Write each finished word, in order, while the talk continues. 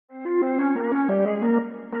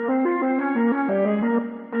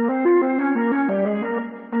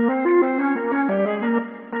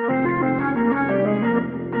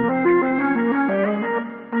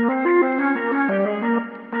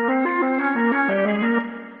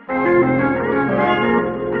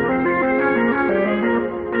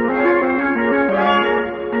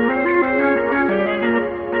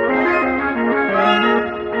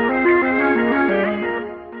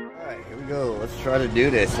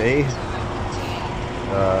this, eh?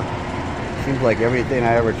 Seems like everything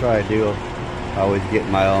I ever try to do, I always get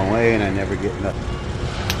in my own way and I never get nothing.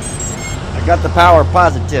 I got the power of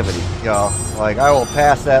positivity, y'all. Like, I will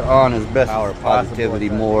pass that on as best power positivity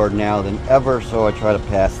more now than ever, so I try to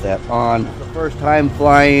pass that on. The first time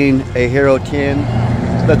flying a Hero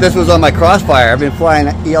 10, but this was on my Crossfire. I've been flying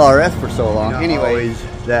ELRS for so long. Anyways,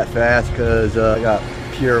 that fast because I got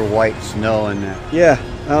pure white snow in that. Yeah,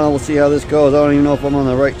 we'll see how this goes. I don't even know if I'm on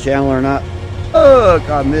the right channel or not. Look,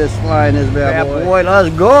 I missed flying this bad boy. Let's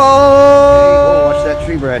go! Oh, watch that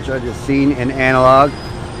tree branch I just seen in analog.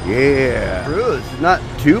 Yeah. Cruise. Not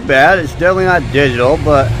too bad. It's definitely not digital,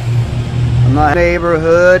 but I'm not in the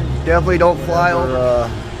neighborhood. Definitely don't fly over.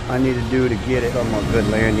 I need to do to get it. Somewhat good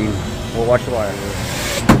landing. We'll watch the wire.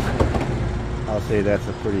 I'll say that's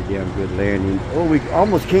a pretty damn good landing. Oh, we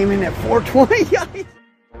almost came in at 420.